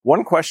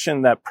One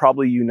question that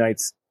probably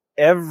unites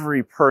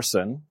every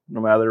person,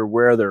 no matter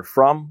where they're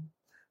from,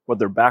 what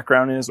their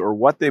background is, or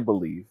what they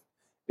believe,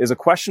 is a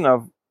question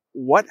of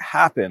what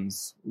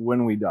happens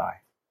when we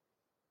die.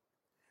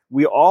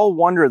 We all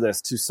wonder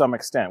this to some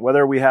extent,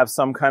 whether we have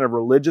some kind of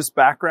religious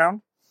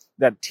background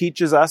that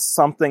teaches us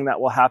something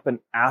that will happen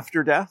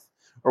after death,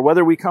 or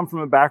whether we come from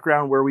a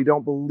background where we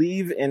don't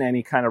believe in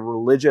any kind of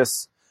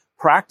religious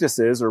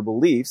practices or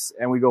beliefs,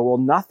 and we go, well,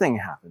 nothing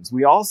happens.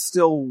 We all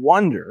still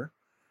wonder,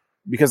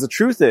 because the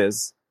truth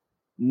is,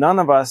 none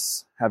of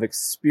us have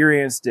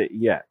experienced it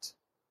yet,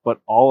 but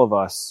all of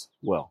us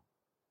will.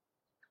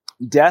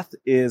 Death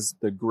is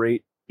the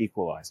great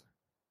equalizer.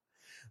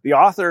 The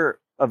author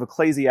of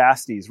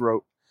Ecclesiastes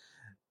wrote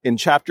in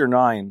chapter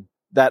 9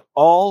 that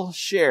all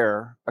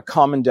share a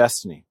common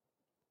destiny.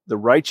 The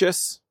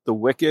righteous, the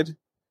wicked,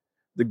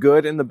 the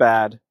good and the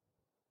bad,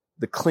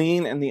 the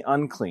clean and the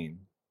unclean,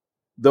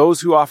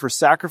 those who offer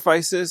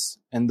sacrifices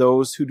and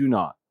those who do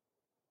not.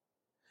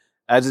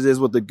 As it is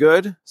with the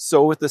good,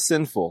 so with the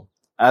sinful,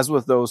 as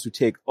with those who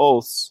take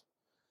oaths,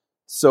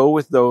 so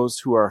with those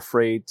who are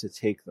afraid to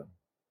take them.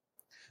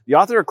 The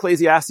author of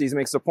Ecclesiastes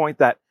makes the point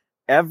that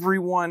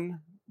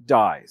everyone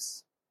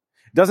dies.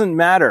 It doesn't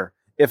matter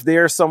if they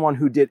are someone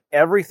who did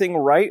everything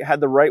right, had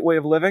the right way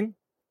of living,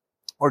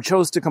 or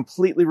chose to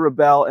completely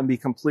rebel and be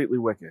completely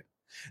wicked.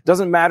 It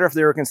doesn't matter if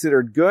they were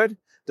considered good.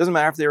 It doesn't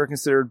matter if they were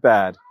considered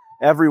bad.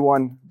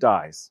 Everyone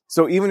dies.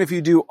 So even if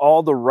you do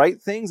all the right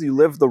things, you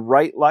live the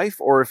right life,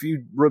 or if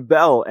you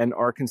rebel and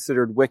are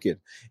considered wicked,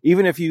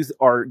 even if you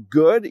are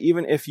good,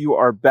 even if you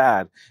are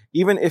bad,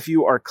 even if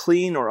you are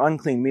clean or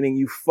unclean, meaning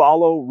you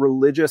follow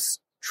religious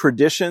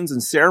traditions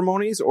and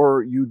ceremonies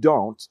or you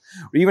don't,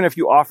 or even if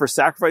you offer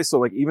sacrifice, so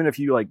like even if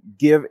you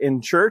give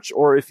in church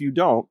or if you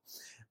don't,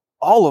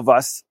 all of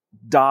us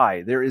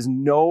die. There is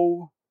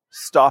no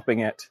stopping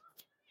it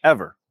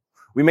ever.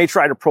 We may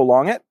try to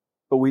prolong it,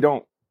 but we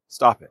don't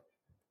stop it.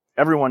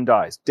 Everyone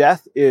dies.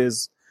 Death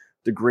is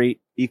the great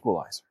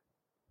equalizer.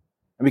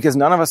 And because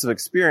none of us have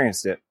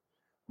experienced it,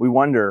 we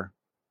wonder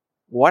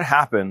what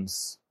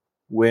happens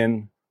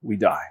when we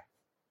die.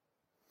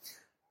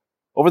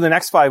 Over the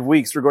next 5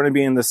 weeks, we're going to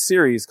be in this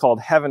series called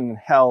Heaven and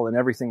Hell and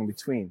Everything in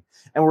Between.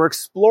 And we're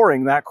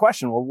exploring that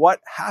question. Well, what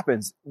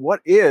happens?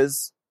 What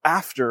is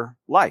after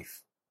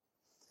life?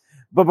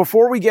 But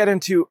before we get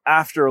into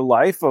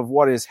afterlife of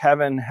what is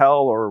heaven,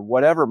 hell, or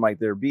whatever might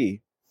there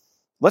be,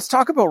 let's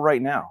talk about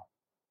right now.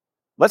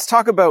 Let's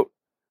talk about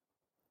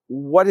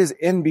what is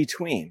in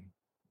between.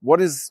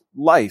 What is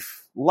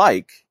life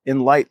like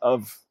in light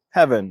of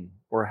heaven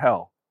or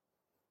hell?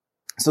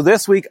 So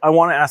this week, I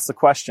want to ask the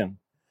question,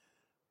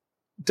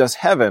 does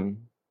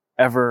heaven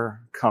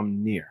ever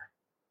come near?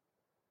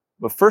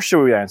 But first,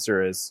 should we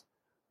answer is,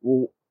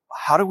 well,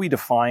 how do we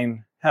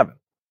define heaven?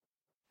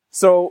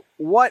 So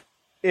what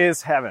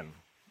is heaven?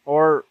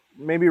 Or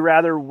maybe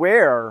rather,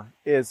 where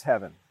is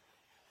heaven?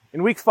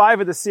 In week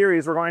 5 of the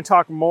series, we're going to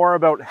talk more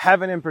about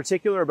heaven in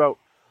particular, about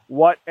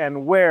what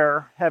and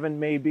where heaven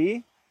may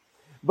be.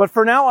 But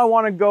for now, I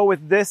want to go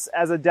with this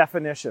as a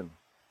definition.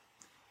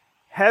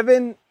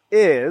 Heaven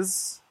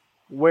is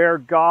where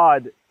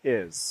God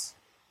is.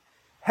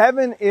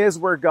 Heaven is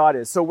where God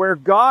is. So where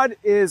God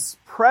is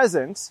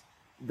present,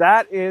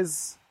 that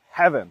is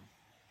heaven.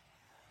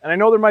 And I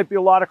know there might be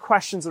a lot of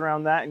questions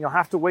around that, and you'll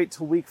have to wait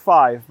till week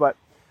 5, but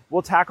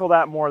we'll tackle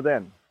that more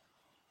then.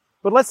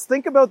 But let's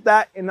think about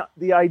that in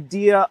the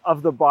idea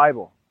of the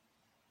Bible.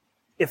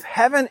 If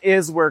heaven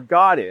is where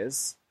God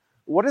is,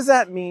 what does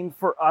that mean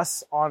for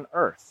us on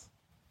earth?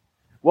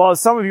 Well, as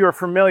some of you are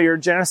familiar,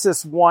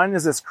 Genesis 1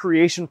 is this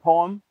creation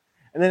poem.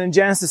 And then in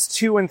Genesis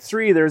 2 and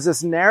 3, there's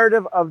this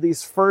narrative of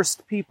these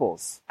first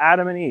peoples,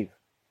 Adam and Eve.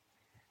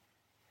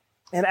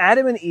 And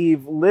Adam and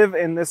Eve live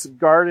in this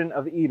Garden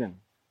of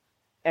Eden.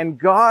 And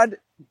God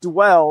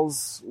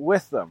dwells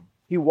with them.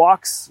 He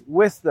walks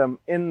with them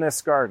in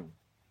this garden.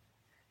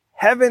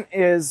 Heaven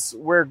is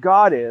where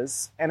God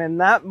is, and in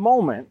that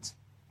moment,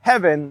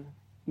 heaven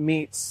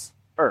meets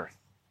earth.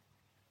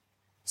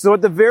 So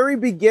at the very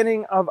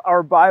beginning of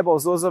our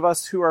Bibles, those of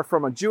us who are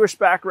from a Jewish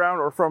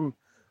background or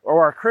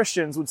are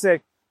Christians would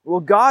say, well,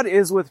 God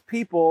is with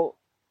people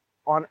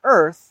on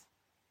earth,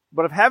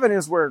 but if heaven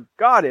is where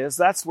God is,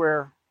 that's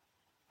where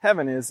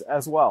heaven is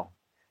as well.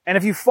 And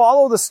if you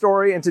follow the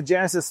story into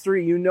Genesis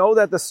 3, you know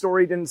that the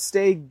story didn't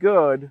stay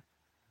good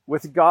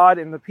with God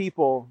and the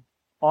people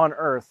on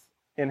earth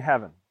in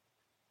heaven.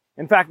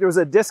 In fact, there was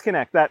a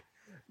disconnect that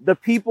the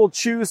people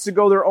choose to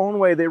go their own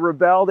way. They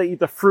rebel. They eat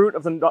the fruit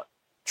of the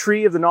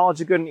tree of the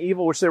knowledge of good and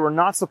evil, which they were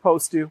not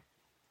supposed to.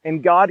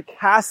 And God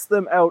casts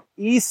them out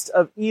east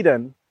of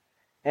Eden,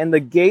 and the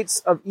gates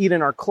of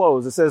Eden are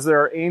closed. It says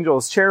there are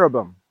angels,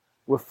 cherubim,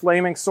 with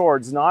flaming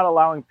swords, not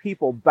allowing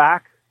people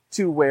back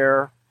to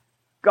where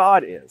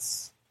God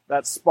is,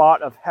 that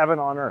spot of heaven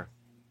on earth.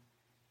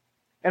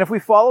 And if we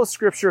follow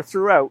Scripture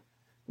throughout,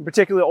 in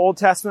particular the Old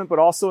Testament, but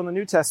also in the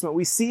New Testament,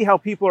 we see how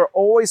people are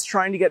always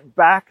trying to get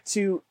back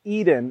to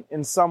Eden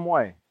in some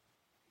way.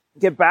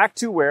 Get back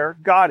to where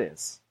God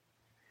is.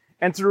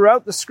 And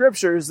throughout the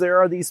Scriptures, there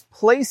are these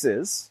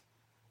places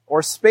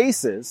or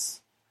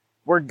spaces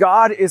where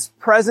God is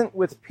present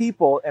with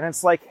people, and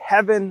it's like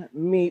heaven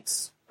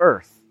meets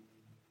earth.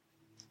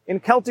 In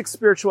Celtic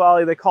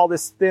spirituality, they call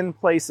this thin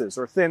places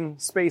or thin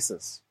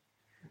spaces.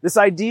 This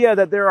idea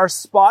that there are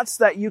spots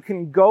that you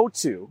can go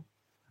to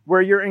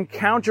where your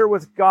encounter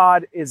with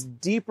God is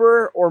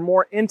deeper or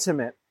more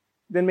intimate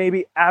than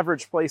maybe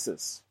average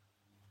places.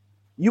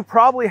 You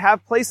probably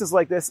have places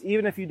like this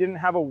even if you didn't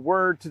have a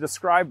word to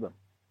describe them.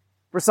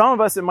 For some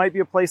of us, it might be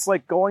a place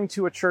like going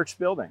to a church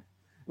building.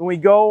 When we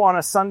go on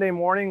a Sunday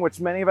morning, which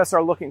many of us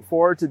are looking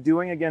forward to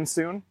doing again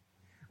soon,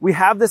 we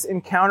have this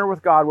encounter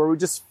with God where we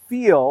just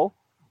feel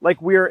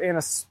like we're in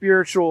a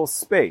spiritual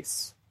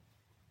space.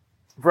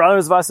 For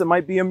others of us, it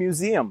might be a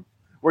museum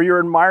where you're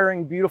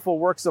admiring beautiful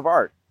works of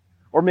art.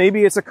 Or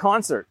maybe it's a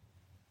concert.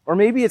 Or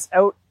maybe it's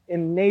out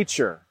in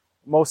nature,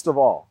 most of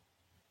all,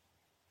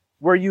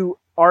 where you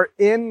are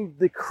in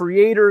the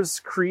Creator's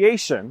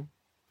creation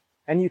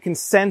and you can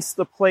sense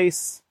the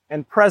place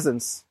and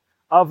presence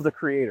of the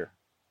Creator.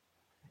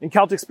 In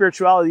Celtic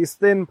spirituality, these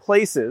thin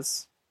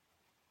places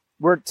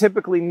were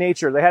typically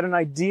nature. They had an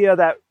idea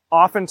that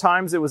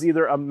oftentimes it was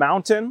either a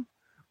mountain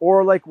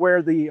or like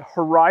where the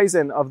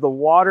horizon of the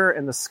water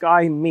and the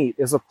sky meet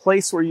is a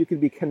place where you can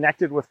be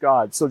connected with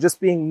God. So just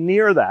being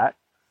near that,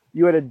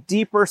 you had a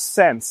deeper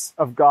sense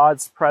of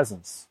God's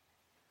presence,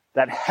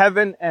 that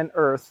heaven and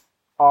earth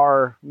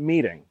are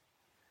meeting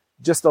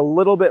just a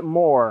little bit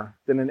more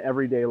than in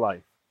everyday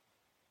life.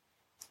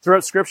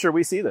 Throughout Scripture,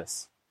 we see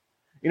this.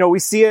 We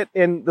see it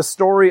in the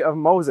story of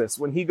Moses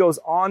when he goes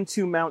on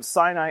to Mount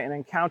Sinai and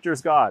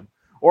encounters God,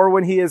 or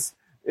when he is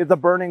at the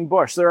burning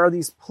bush. There are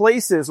these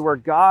places where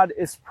God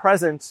is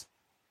present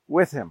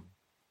with him.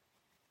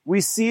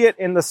 We see it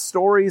in the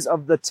stories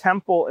of the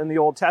temple in the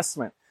Old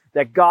Testament,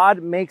 that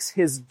God makes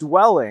his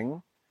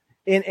dwelling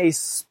in a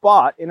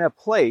spot, in a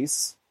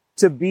place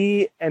to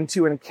be and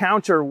to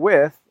encounter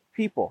with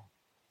people.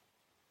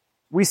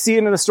 We see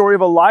it in the story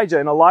of Elijah.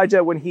 And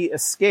Elijah, when he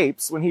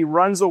escapes, when he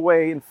runs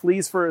away and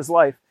flees for his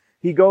life,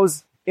 he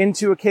goes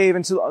into a cave,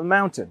 into a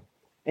mountain,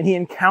 and he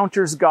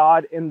encounters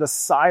God in the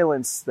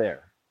silence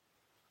there.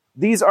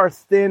 These are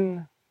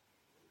thin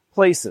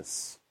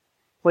places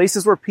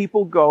where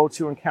people go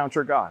to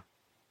encounter God.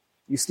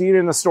 You see it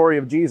in the story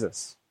of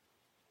Jesus.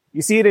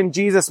 You see it in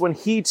Jesus when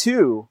he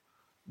too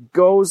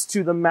goes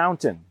to the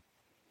Mount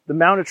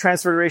of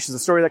Transfiguration, the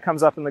story that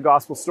comes up in the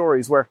gospel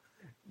stories, where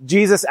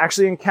Jesus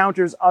actually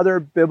encounters other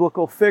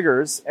biblical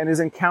figures and is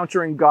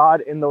encountering God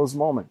in those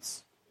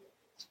moments.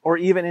 Or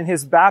even in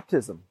his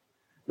baptism,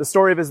 the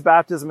story of his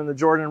baptism in the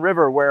Jordan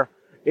River, where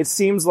it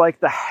seems like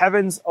the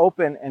heavens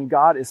open and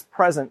God is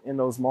present in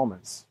those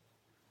moments.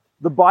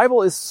 The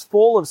Bible is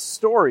full of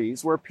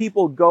stories where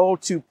people go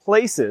to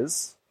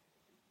places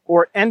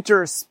or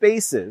enter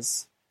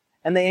spaces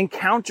and they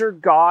encounter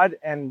God,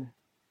 and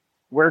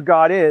where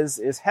God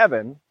is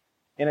heaven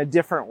in a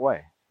different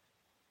way.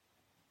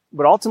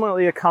 But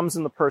ultimately it comes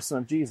in the person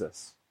of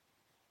Jesus.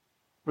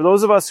 For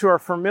those of us who are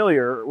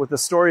familiar with the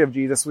story of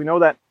Jesus, we know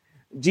that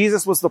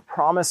Jesus was the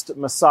promised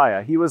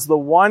Messiah. He was the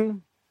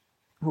one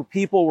who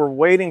people were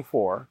waiting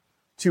for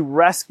to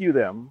rescue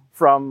them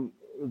from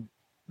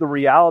the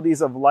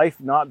realities of life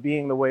not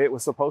being the way it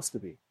was supposed to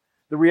be.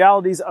 The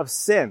realities of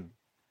sin,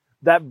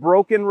 that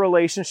broken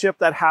relationship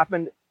that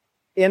happened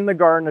in the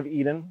Garden of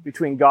Eden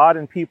between God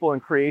and people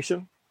and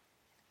creation.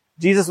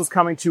 Jesus was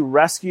coming to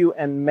rescue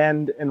and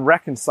mend and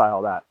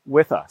reconcile that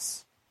with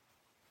us.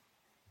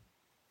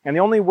 And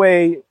the only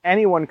way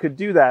anyone could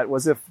do that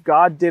was if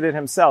God did it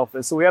himself.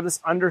 And so we have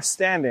this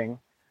understanding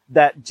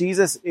that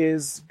Jesus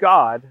is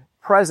God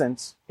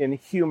present in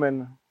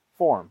human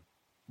form.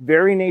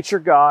 Very nature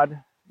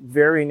God,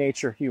 very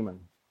nature human.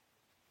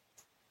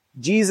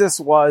 Jesus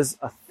was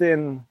a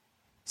thin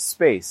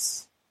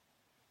space.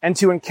 And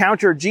to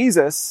encounter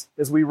Jesus,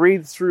 as we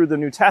read through the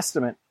New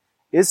Testament,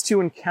 is to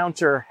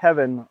encounter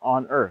heaven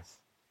on earth.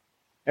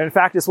 And in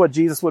fact, it's what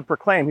Jesus would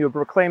proclaim. He would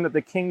proclaim that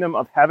the kingdom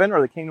of heaven, or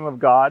the kingdom of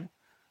God,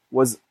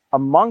 was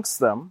amongst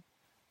them,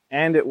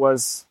 and it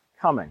was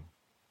coming.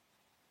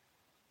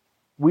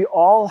 We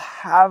all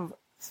have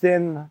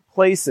thin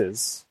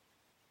places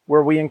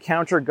where we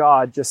encounter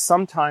God, just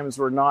sometimes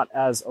we're not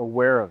as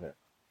aware of it.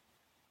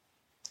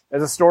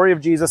 As the story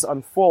of Jesus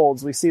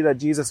unfolds, we see that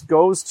Jesus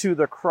goes to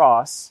the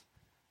cross,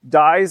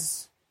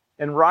 dies,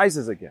 and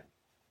rises again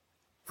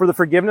for the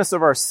forgiveness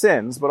of our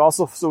sins, but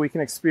also so we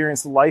can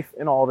experience life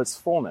in all of its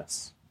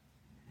fullness.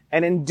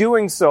 And in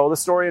doing so, the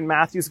story in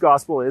Matthew's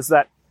gospel is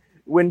that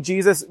when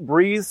Jesus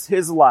breathes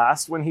his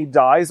last, when he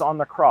dies on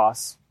the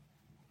cross,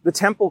 the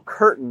temple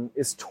curtain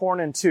is torn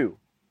in two.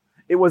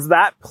 It was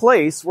that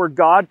place where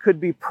God could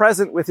be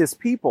present with his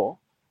people,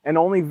 and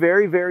only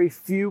very, very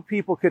few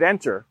people could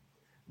enter.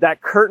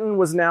 That curtain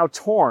was now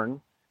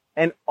torn,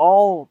 and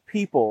all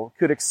people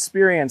could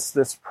experience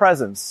this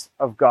presence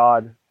of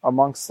God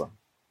amongst them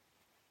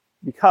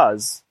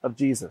because of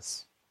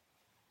Jesus.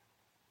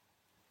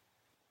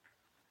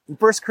 In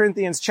 1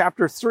 Corinthians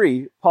chapter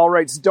 3, Paul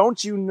writes,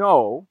 "Don't you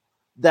know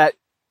that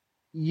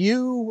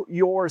you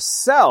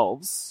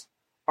yourselves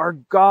are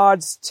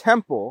God's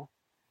temple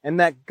and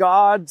that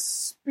God's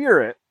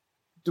Spirit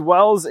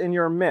dwells in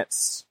your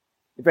midst.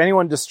 If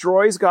anyone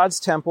destroys God's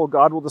temple,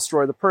 God will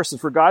destroy the person.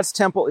 For God's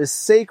temple is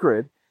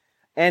sacred,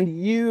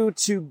 and you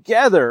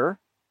together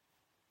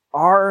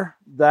are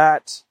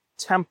that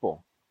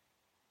temple.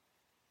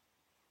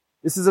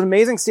 This is an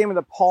amazing statement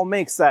that Paul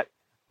makes, that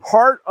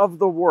part of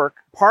the work,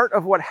 part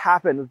of what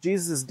happened with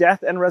Jesus'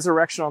 death and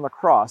resurrection on the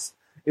cross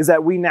is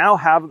that we now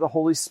have the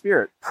Holy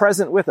Spirit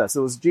present with us.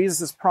 It was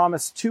Jesus'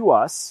 promise to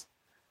us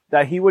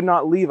that he would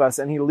not leave us,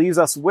 and he leaves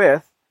us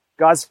with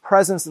God's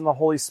presence in the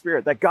Holy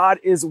Spirit, that God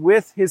is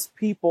with his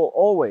people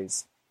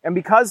always. And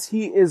because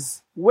he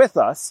is with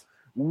us,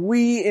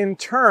 we in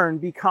turn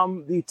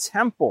become the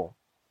temple.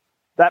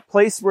 That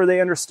place where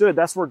they understood,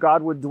 that's where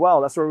God would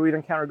dwell. That's where we'd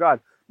encounter God.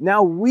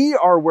 Now we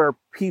are where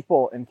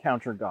people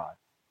encounter God.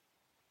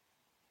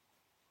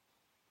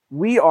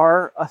 We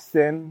are a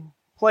thin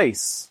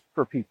place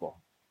for people.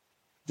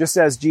 Just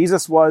as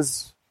Jesus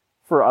was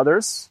for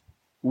others,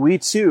 we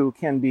too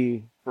can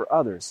be for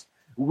others.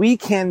 We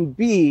can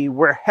be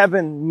where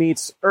heaven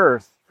meets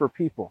earth for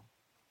people.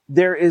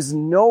 There is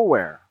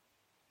nowhere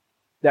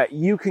that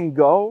you can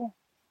go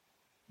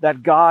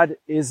that God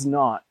is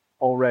not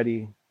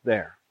already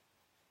there.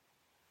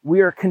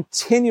 We are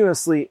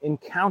continuously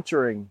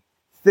encountering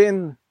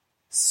thin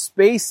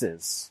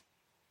spaces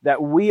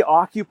that we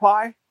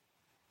occupy,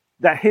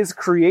 that his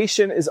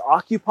creation is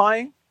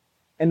occupying,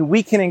 and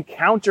we can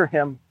encounter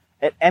him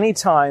at any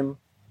time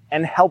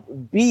and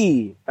help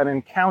be an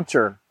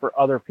encounter for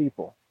other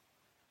people.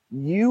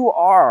 You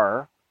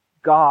are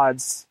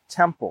God's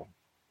temple.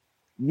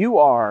 You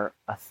are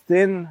a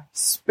thin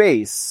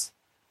space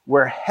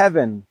where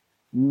heaven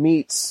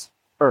meets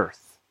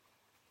earth.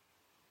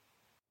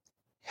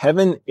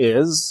 Heaven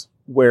is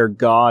where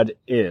God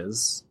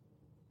is,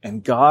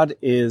 and God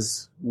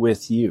is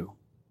with you.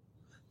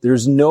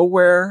 There's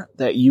nowhere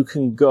that you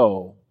can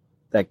go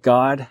that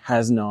God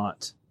has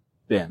not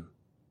been.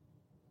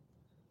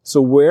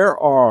 So where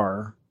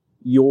are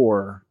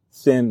your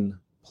thin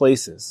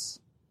places?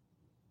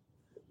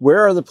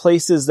 Where are the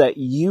places that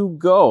you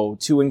go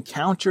to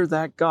encounter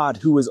that God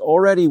who is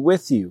already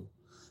with you,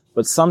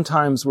 but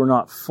sometimes we're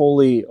not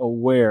fully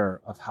aware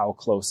of how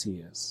close he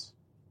is?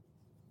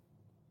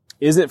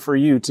 Is it for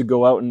you to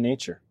go out in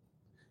nature?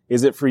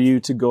 Is it for you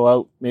to go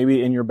out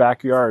maybe in your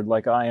backyard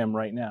like I am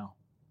right now?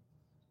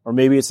 Or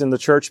maybe it's in the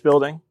church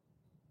building.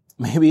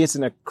 Maybe it's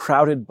in a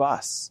crowded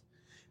bus.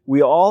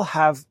 We all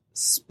have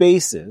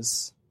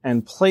spaces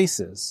and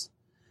places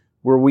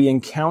where we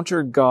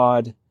encounter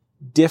God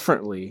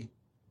differently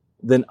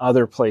than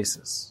other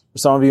places. For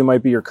some of you, it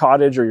might be your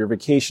cottage or your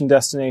vacation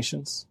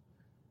destinations.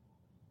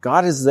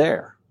 God is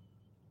there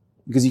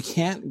because you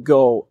can't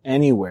go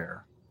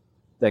anywhere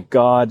that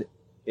God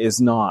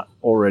is not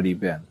already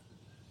been,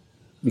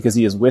 because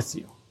he is with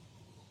you.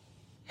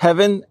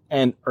 Heaven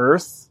and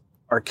earth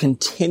are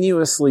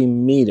continuously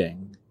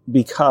meeting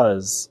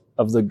because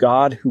of the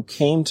God who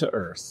came to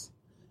earth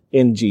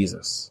in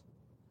Jesus.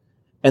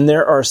 And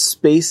there are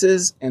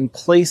spaces and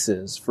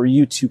places for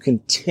you to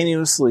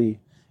continuously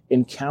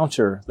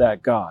encounter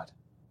that God.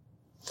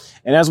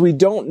 And as we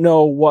don't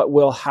know what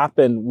will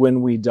happen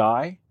when we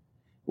die,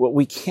 what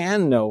we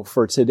can know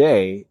for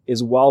today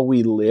is while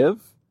we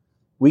live,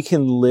 we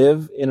can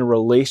live in a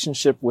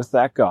relationship with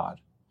that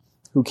God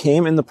who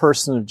came in the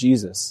person of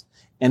Jesus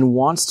and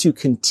wants to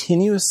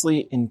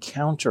continuously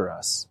encounter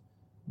us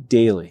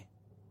daily.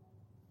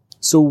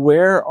 So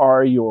where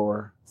are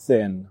your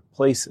thin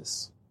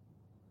places?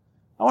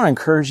 I want to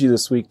encourage you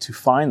this week to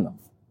find them.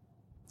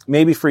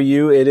 Maybe for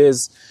you, it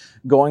is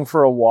going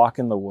for a walk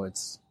in the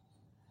woods.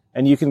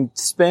 And you can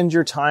spend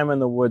your time in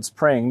the woods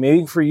praying.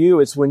 Maybe for you,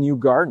 it's when you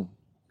garden.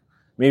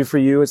 Maybe for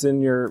you, it's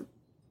on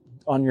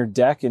your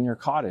deck in your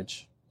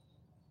cottage.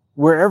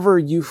 Wherever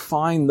you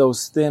find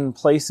those thin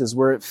places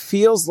where it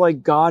feels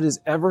like God is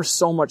ever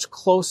so much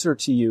closer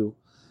to you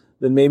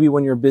than maybe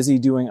when you're busy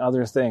doing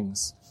other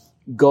things,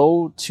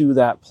 go to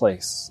that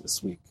place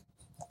this week.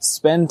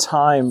 Spend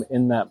time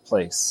in that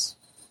place.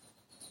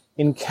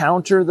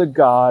 Encounter the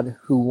God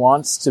who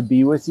wants to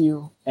be with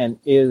you and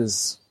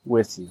is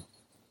with you.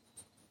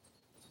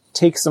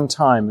 Take some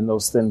time in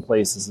those thin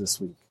places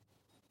this week.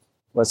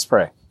 Let's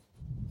pray.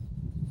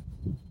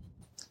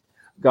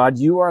 God,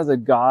 you are the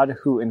God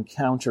who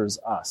encounters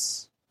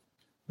us.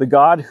 The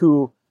God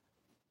who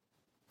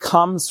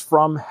comes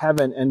from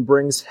heaven and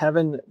brings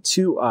heaven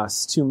to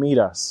us to meet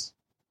us.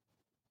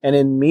 And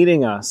in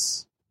meeting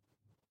us,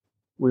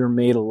 we are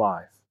made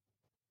alive.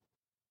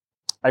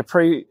 I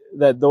pray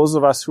that those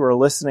of us who are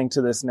listening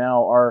to this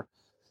now are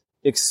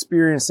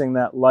experiencing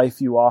that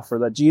life you offer,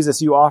 that Jesus,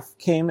 you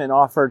came and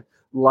offered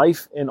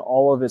life in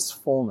all of its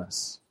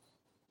fullness.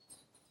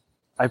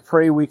 I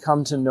pray we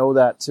come to know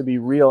that to be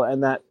real,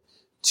 and that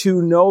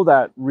to know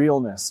that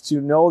realness, to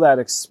know that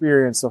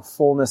experience of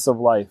fullness of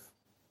life,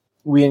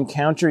 we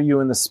encounter you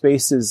in the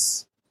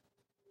spaces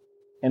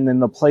and in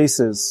the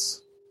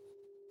places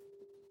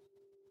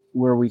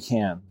where we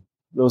can.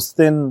 Those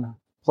thin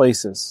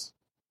places.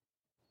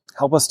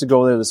 Help us to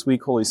go there this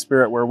week, Holy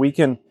Spirit, where we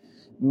can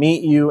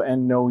meet you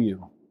and know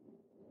you.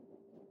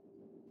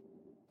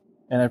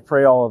 And I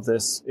pray all of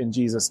this in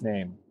Jesus'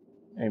 name.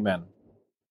 Amen.